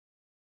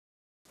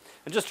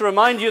And just to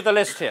remind you of the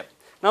list here.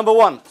 Number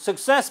 1,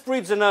 success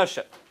breeds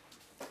inertia.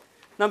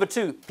 Number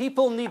 2,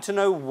 people need to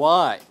know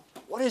why.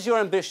 What is your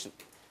ambition?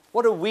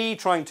 What are we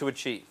trying to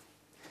achieve?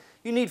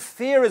 You need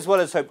fear as well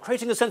as hope,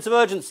 creating a sense of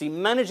urgency,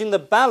 managing the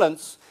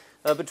balance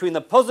between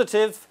the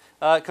positive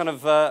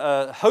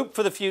hope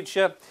for the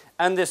future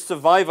and this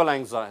survival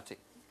anxiety.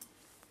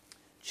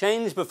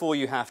 Change before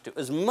you have to.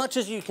 As much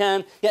as you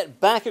can,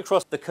 get back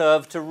across the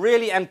curve to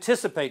really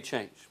anticipate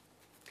change.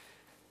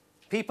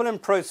 People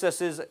and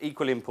processes are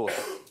equally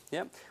important.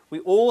 Yeah? We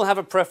all have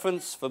a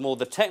preference for more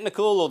the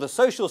technical or the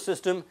social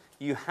system.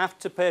 You have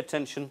to pay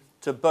attention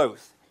to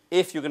both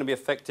if you're going to be an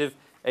effective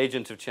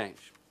agent of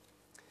change.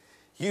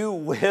 You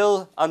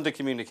will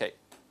undercommunicate.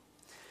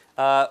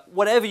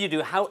 Whatever you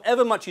do,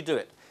 however much you do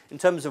it, in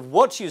terms of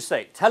what you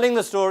say, telling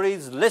the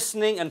stories,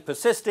 listening and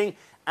persisting,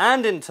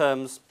 and in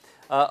terms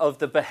of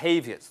the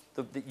behaviors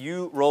that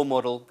you role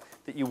model,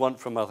 that you want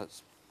from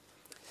others.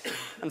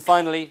 And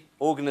finally,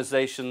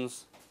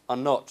 organizations are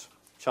not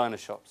china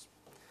shops.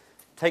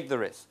 Take the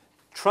risk.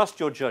 Trust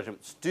your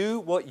judgments. Do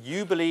what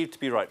you believe to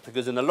be right,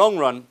 because in the long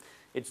run,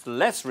 it's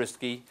less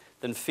risky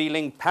than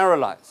feeling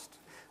paralyzed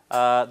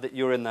that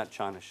you're in that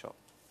china shop.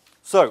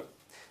 So,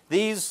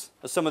 these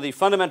are some of the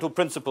fundamental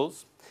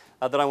principles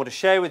that I want to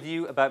share with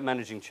you about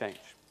managing change.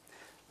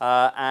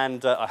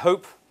 I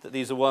hope that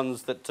these are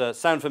ones that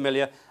sound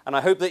familiar, and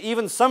I hope that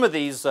even some of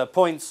these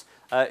points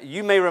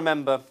you may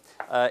remember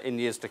in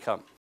years to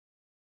come.